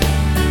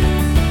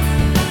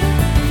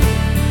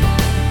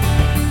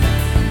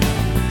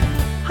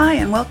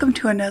and welcome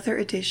to another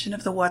edition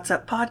of the What's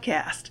Up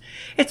podcast.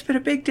 It's been a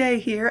big day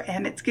here,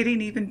 and it's getting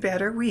even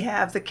better. We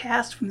have the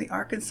cast from the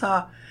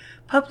Arkansas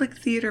Public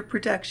Theater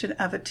production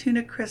of A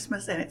Tuna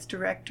Christmas and its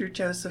director,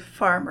 Joseph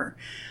Farmer.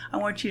 I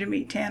want you to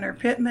meet Tanner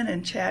Pittman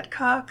and Chad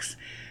Cox,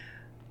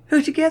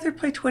 who together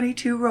play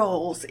 22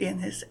 roles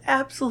in this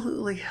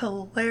absolutely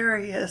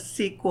hilarious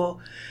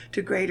sequel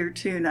to Greater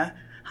Tuna.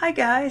 Hi,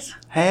 guys.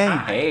 Hey.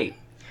 Hey.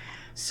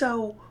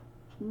 So,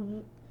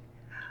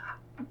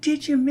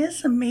 did you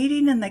miss a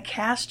meeting and they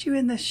cast you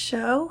in the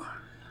show?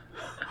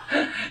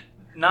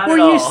 Not Were at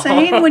all. you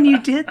sane when you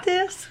did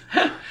this?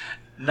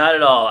 Not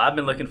at all. I've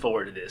been looking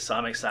forward to this, so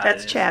I'm excited.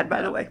 That's Chad,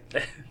 by the way.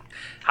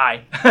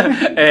 Hi.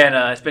 And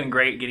it's been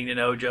great getting to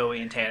know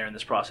Joey and Tanner in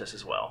this process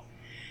as well.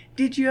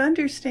 Did you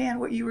understand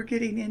what you were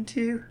getting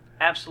into?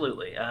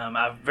 Absolutely.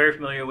 I'm very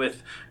familiar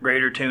with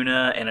Greater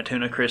Tuna and A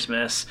Tuna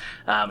Christmas,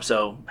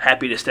 so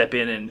happy to step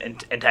in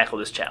and tackle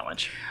this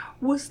challenge.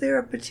 Was there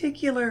a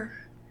particular...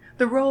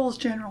 The roles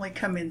generally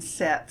come in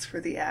sets for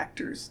the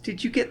actors.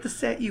 Did you get the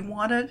set you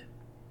wanted?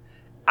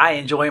 I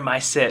enjoy my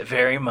set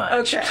very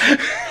much. Okay.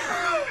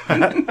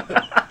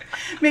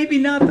 Maybe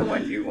not the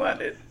one you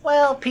wanted.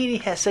 Well, Petey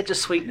has such a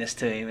sweetness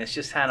to him. It's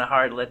just kind of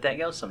hard to let that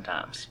go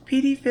sometimes.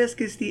 Petey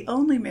Fisk is the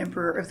only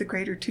member of the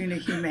Greater Tuna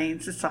Humane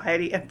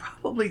Society and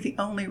probably the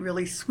only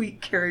really sweet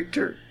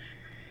character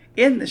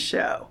in the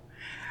show.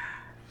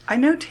 I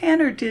know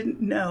Tanner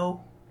didn't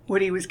know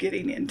what he was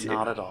getting into.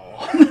 Not at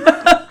all.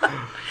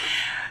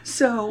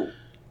 So,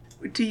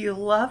 do you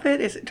love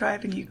it? Is it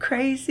driving you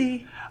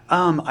crazy?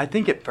 I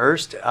think at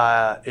first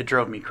it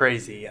drove me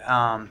crazy.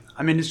 I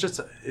mean,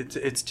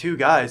 it's two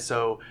guys,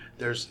 so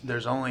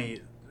there's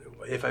only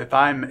if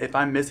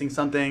I'm missing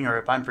something or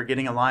if I'm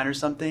forgetting a line or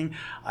something,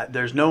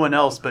 there's no one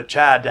else but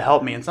Chad to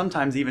help me, and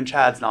sometimes even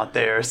Chad's not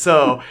there.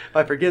 So if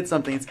I forget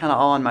something, it's kind of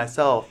all on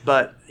myself.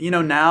 But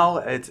now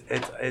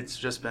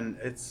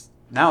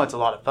it's a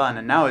lot of fun,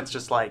 and now it's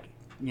just like,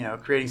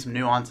 creating some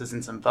nuances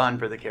and some fun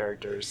for the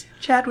characters.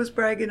 Chad was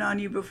bragging on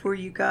you before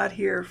you got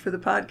here for the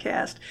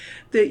podcast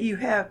that you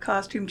have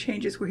costume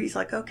changes where he's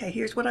like, okay,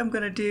 here's what I'm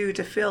going to do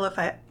to feel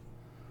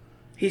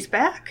he's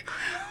back.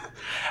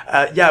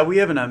 Yeah, we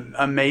have an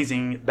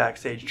amazing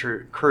backstage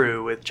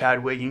crew with Chad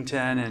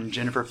Wigington and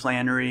Jennifer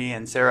Flannery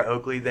and Sarah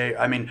Oakley.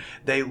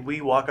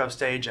 We walk off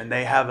stage and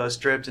they have us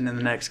stripped and in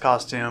the next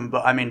costume.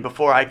 But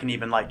before I can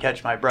even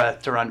catch my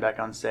breath to run back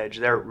on stage,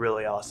 they're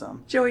really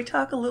awesome. Joey,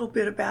 talk a little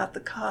bit about the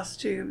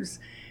costumes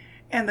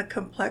and the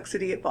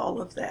complexity of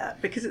all of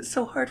that, because it's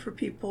so hard for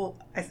people,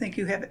 I think,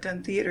 who haven't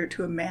done theater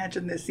to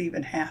imagine this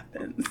even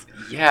happens.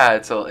 Yeah,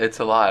 it's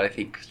a lot. I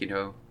think,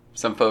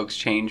 some folks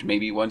change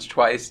maybe once,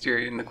 twice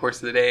during the course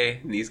of the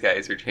day. And these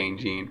guys are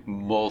changing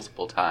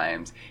multiple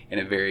times in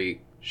a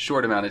very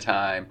short amount of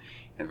time,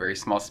 in a very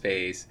small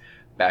space,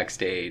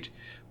 backstage,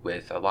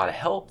 with a lot of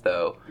help,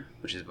 though,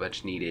 which is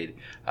much needed.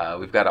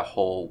 We've got a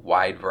whole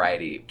wide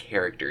variety of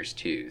characters,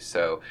 too.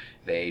 So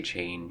they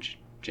change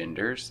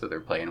genders. So they're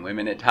playing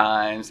women at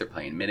times, they're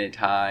playing men at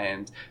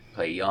times, they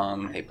play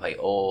young, they play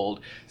old.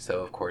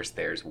 So, of course,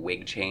 there's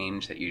wig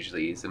change that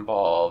usually is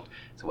involved,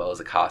 as well as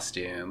a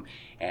costume.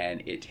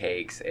 And it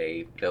takes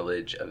a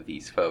village of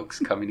these folks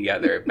coming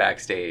together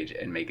backstage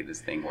and making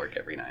this thing work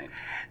every night.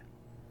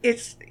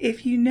 If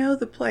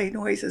the play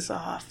Noise is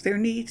Off, there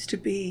needs to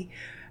be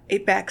a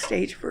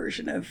backstage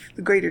version of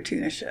the Greater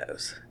Tuna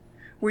shows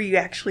where you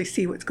actually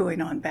see what's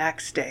going on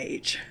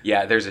backstage.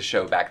 Yeah, there's a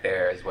show back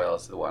there as well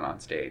as the one on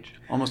stage.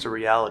 Almost a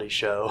reality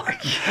show.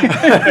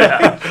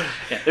 Yeah.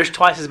 There's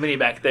twice as many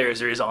back there as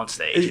there is on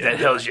stage. That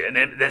tells you,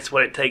 and that's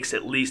what it takes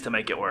at least to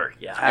make it work.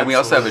 Yeah, and we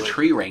also have a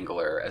tree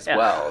wrangler as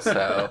well.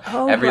 So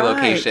every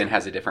location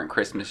has a different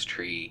Christmas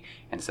tree,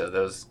 and so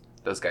those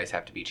guys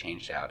have to be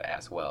changed out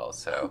as well.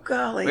 So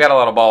we got a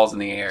lot of balls in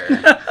the air.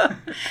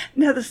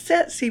 Now, the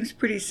set seems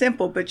pretty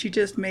simple, but you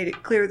just made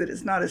it clear that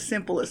it's not as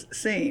simple as it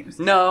seems.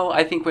 No,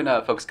 I think when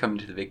folks come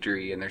to the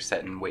Victory and they're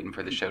sitting waiting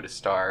for the show to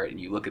start, and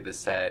you look at the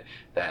set,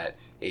 that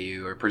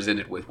you are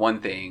presented with one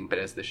thing, but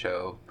as the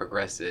show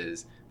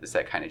progresses, the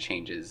set kind of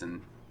changes,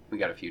 and we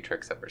got a few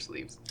tricks up our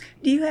sleeves.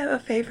 Do you have a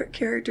favorite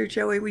character,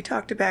 Joey? We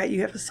talked about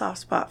you have a soft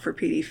spot for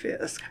Petey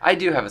Fisk. I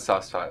do have a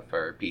soft spot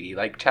for Petey.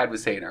 Like Chad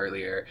was saying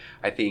earlier,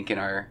 I think in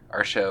our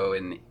show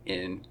in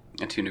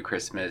A Tuna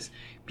Christmas,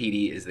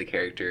 Petey is the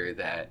character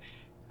that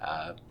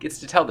gets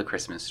to tell the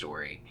Christmas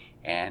story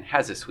and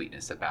has a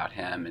sweetness about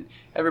him, and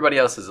everybody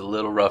else is a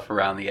little rough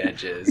around the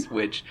edges,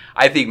 which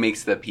I think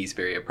makes the piece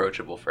very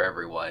approachable for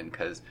everyone,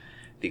 because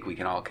I think we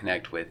can all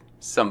connect with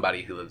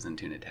somebody who lives in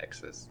Tuna,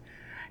 Texas.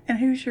 And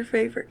who's your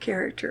favorite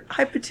character?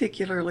 I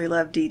particularly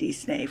love Dee Dee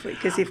Snavely,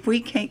 because if we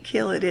can't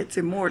kill it, it's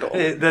immortal.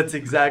 That's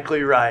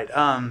exactly right.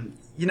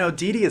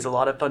 Dee Dee is a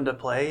lot of fun to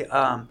play.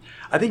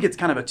 I think it's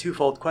kind of a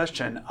twofold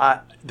question.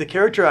 The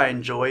character I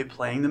enjoy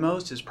playing the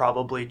most is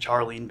probably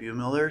Charlene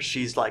Buemiller.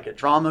 She's like a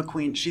drama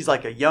queen. She's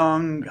like a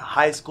young,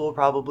 high school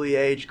probably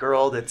age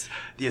girl that's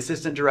the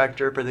assistant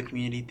director for the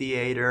community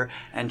theater,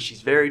 and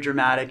she's very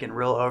dramatic and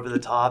real over the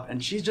top,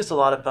 and she's just a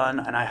lot of fun,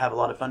 and I have a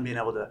lot of fun being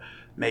able to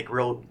make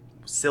real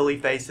silly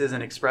faces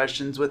and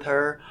expressions with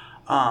her.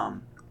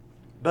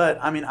 But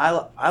I mean,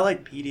 I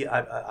like Petey.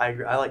 I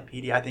agree. I like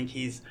Petey. I think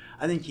he's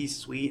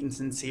sweet and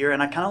sincere,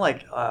 and I kind of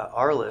like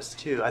Arliss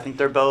too. I think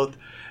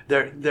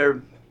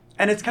they're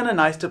and it's kind of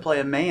nice to play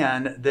a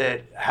man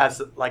that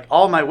has, like,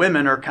 all my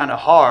women are kind of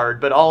hard,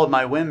 but all of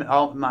my women,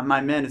 all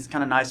my men, it's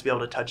kind of nice to be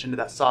able to touch into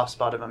that soft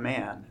spot of a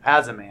man,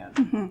 as a man.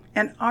 Mm-hmm.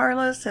 And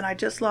Arliss, and I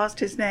just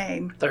lost his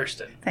name.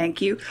 Thurston. Thank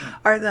you.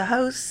 Are the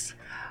hosts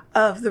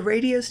of the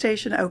radio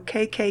station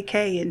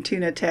OKKK in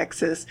Tuna,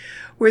 Texas,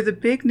 where the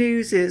big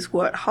news is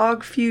what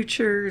hog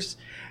futures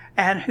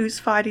and who's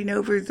fighting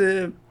over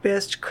the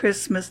best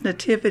Christmas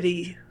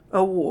nativity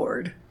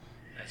award.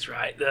 That's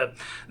right.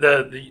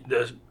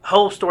 The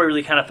whole story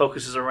really kind of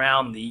focuses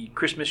around the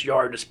Christmas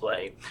yard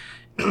display.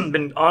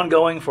 Been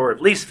ongoing for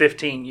at least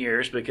 15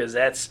 years, because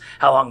that's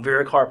how long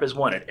Vera Carp has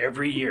won it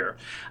every year.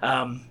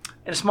 In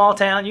a small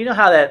town, you know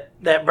how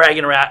that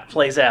bragging right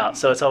plays out,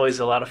 so it's always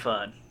a lot of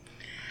fun.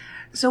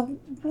 So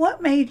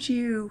what made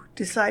you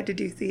decide to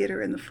do theater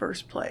in the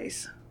first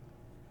place?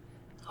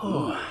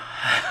 The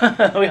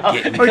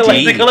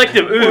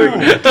collective ooh.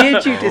 Or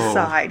did you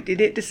decide?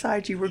 Did it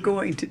decide you were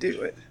going to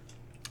do it?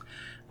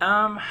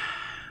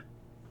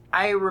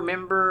 I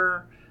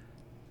remember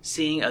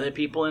seeing other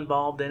people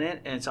involved in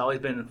it, and it's always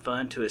been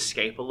fun to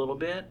escape a little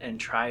bit and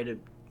try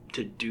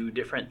to do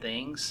different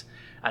things.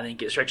 I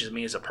think it stretches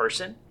me as a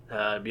person,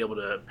 be able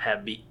to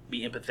be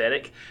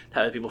empathetic to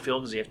how other people feel,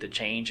 because you have to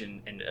change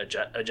and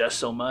adjust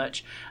so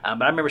much.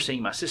 But I remember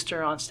seeing my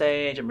sister on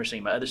stage. I remember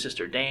seeing my other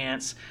sister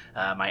dance,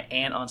 my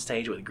aunt on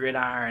stage with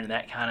gridiron and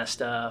that kind of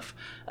stuff.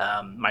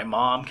 My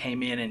mom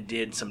came in and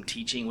did some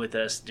teaching with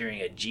us during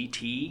a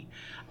GT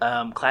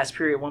class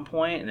period at one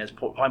point, and it's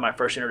probably my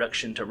first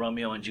introduction to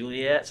Romeo and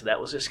Juliet, so that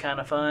was just kind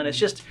of fun.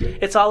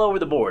 It's all over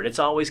the board. It's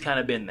always kind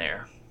of been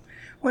there.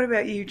 What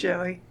about you,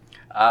 Joey?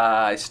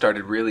 I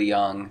started really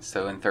young,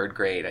 so in 3rd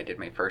grade I did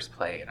my first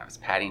play, and I was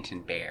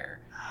Paddington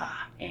Bear.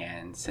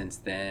 And since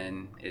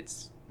then,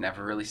 it's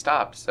never really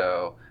stopped.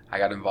 So I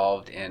got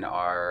involved in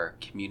our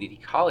community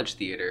college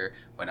theater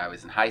when I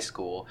was in high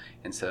school,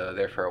 and so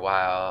there for a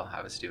while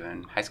I was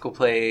doing high school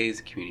plays,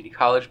 community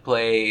college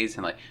plays,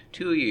 and like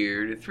 2 a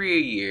year to 3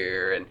 a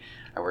year, and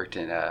I worked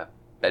in a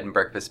bed and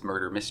breakfast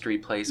murder mystery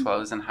place while I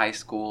was in high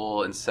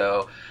school. And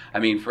so, I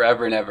mean,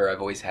 forever and ever, I've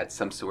always had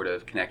some sort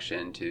of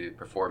connection to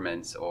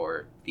performance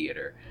or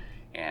theater.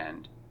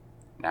 And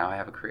now I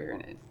have a career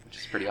in it, which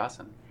is pretty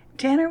awesome.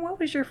 Tanner, what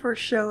was your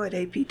first show at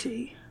APT?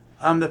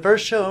 The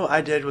first show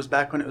I did was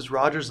back when it was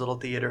Rogers Little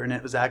Theater, and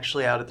it was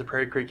actually out at the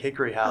Prairie Creek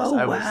Hickory House. Oh,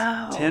 I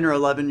wow. was 10 or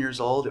 11 years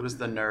old. It was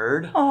The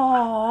Nerd.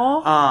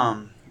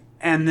 Aww.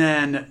 And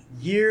then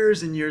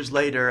years and years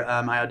later,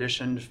 I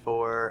auditioned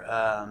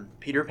for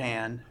Peter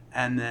Pan.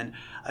 And then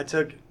I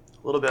took a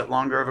little bit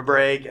longer of a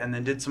break and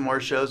then did some more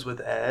shows with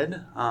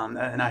Ed.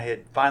 And I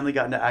had finally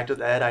gotten to act with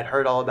Ed. I'd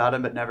heard all about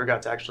him, but never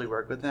got to actually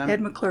work with him.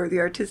 Ed McClure, the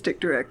artistic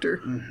director.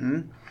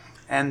 Mm-hmm.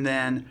 And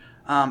then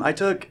I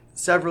took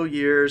several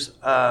years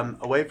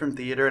away from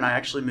theater, and I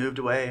actually moved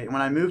away. And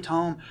when I moved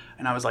home,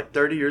 and I was like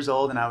 30 years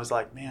old, and I was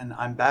like, man,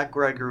 I'm back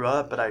where I grew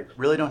up, but I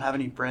really don't have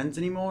any friends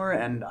anymore,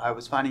 and I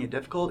was finding it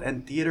difficult.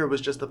 And theater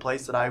was just the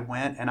place that I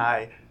went, and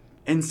I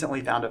instantly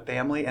found a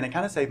family, and it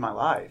kind of saved my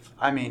life.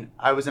 I mean,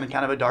 I was in a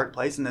kind of a dark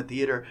place in the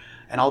theater,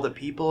 and all the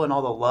people and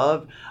all the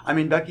love. I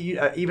mean, Becky,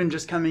 you, even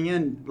just coming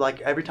in, like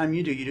every time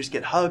you do, you just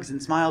get hugs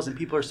and smiles, and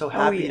people are so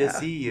happy to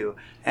see you.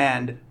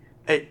 And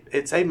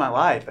it saved my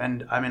life,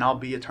 and I mean, I'll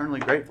be eternally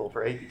grateful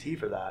for APT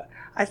for that.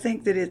 I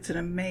think that it's an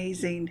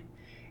amazing,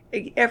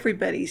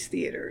 everybody's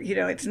theater. You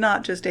know, it's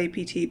not just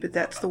APT, but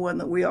that's the one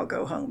that we all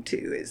go home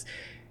to.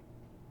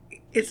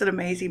 It's an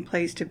amazing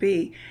place to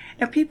be.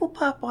 Now, people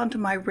pop onto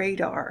my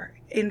radar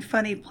in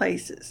funny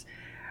places.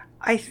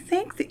 I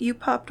think that you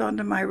popped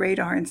onto my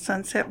radar in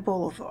Sunset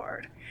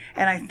Boulevard,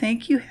 and I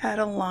think you had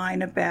a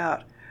line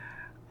about,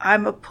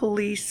 I'm a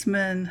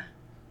policeman.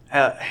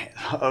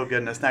 Oh,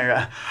 goodness.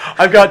 Now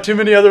I've got too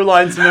many other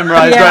lines to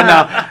memorize right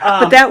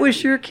now. But that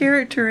was your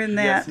character in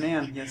that. Yes,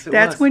 ma'am. Yes, it was.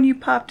 That's when you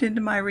popped into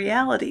my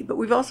reality. But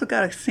we've also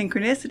got a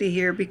synchronicity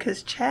here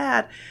because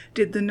Chad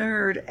did The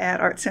Nerd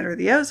at Art Center of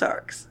the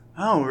Ozarks.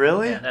 Oh,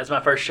 really? Yeah, that's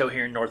my first show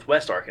here in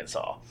Northwest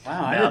Arkansas.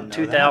 Wow, I didn't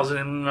know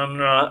 2000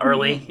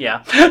 early,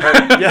 yeah.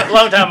 A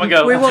long time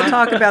ago. We won't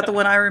talk about the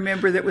one I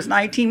remember that was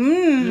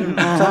 19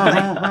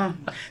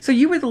 something. So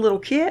you were the little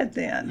kid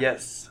then.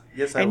 Yes,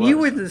 I was. And you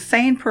were the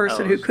sane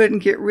person who couldn't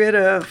get rid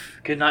of...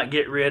 Could not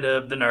get rid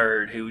of the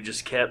nerd who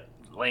just kept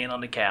laying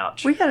on the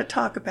couch. We got to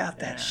talk about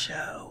that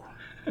show.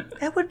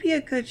 That would be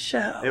a good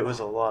show. It was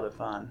a lot of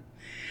fun.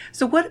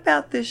 So what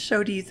about this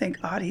show do you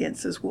think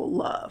audiences will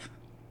love?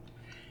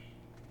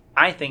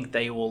 I think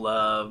they will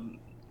love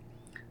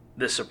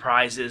the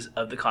surprises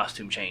of the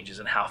costume changes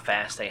and how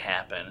fast they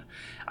happen.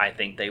 I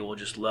think they will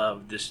just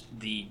love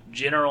the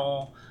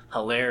general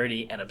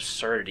hilarity and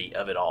absurdity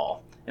of it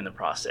all in the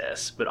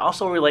process, but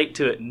also relate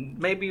to it in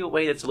maybe a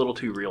way that's a little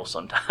too real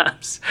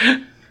sometimes.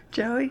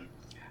 Joey?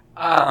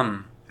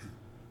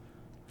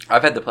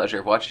 I've had the pleasure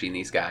of watching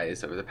these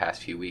guys over the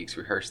past few weeks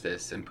rehearse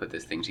this and put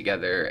this thing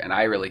together, and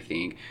I really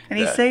think... And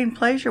he's saying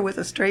pleasure with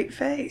a straight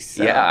face.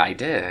 So. Yeah, I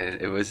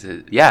did. It was,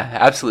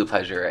 absolute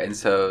pleasure. And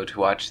so to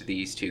watch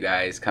these two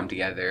guys come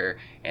together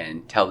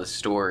and tell the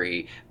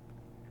story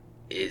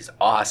is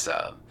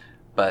awesome.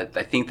 But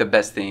I think the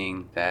best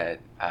thing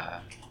that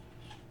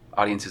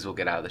audiences will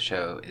get out of the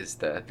show is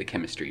the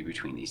chemistry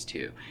between these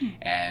two.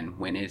 And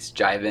when it's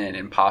jiving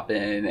and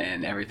popping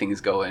and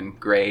everything's going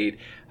great,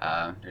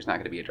 there's not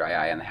going to be a dry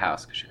eye in the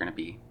house because you're going to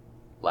be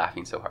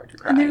laughing so hard you're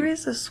crying. And there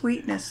is a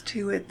sweetness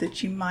to it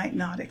that you might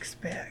not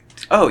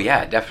expect. Oh,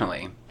 yeah,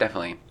 definitely.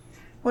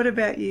 What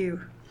about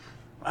you?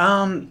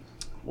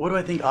 What do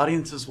I think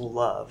audiences will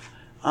love?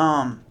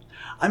 I'm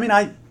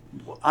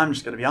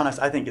just going to be honest.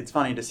 I think it's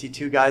funny to see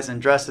two guys in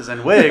dresses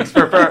and wigs.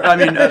 Very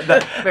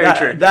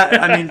true.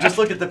 Just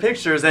look at the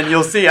pictures and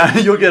you'll see.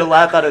 You'll get a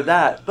laugh out of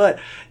that. But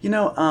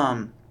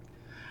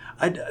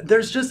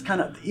there's just kind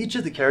of each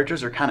of the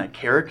characters are kind of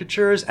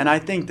caricatures, and I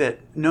think that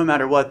no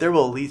matter what, there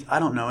will at least I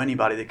don't know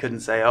anybody that couldn't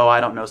say, oh, I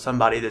don't know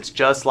somebody that's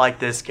just like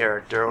this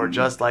character or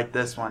just like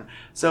this one.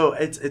 So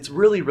it's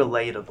really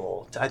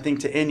relatable, I think,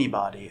 to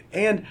anybody,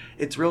 and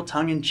it's real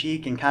tongue in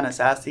cheek and kind of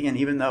sassy. And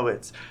even though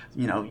it's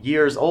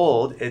years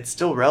old, it's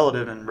still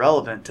relative and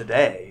relevant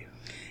today.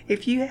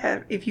 If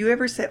you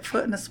ever set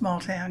foot in a small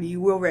town, you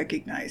will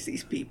recognize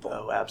these people.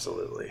 Oh,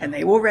 absolutely. And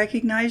they will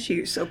recognize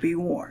you, so be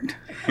warned.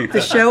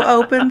 The show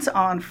opens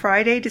on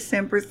Friday,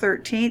 December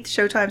 13th.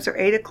 Showtimes are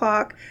 8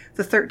 o'clock,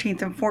 the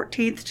 13th and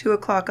 14th, 2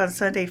 o'clock on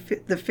Sunday,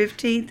 the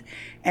 15th,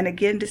 and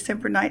again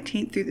December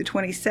 19th through the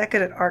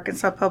 22nd at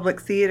Arkansas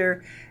Public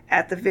Theater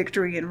at the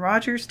Victory in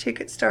Rogers.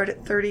 Tickets start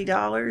at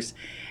 $30.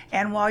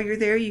 And while you're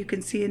there, you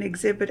can see an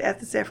exhibit at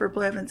the Zephyr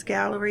Blevins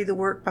Gallery, the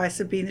work by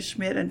Sabina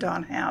Schmidt and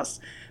Don House,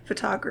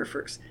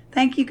 photographers.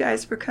 Thank you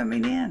guys for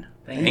coming in.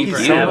 Thank you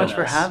so much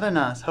for having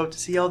us. Hope to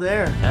see y'all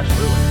there.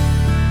 Absolutely.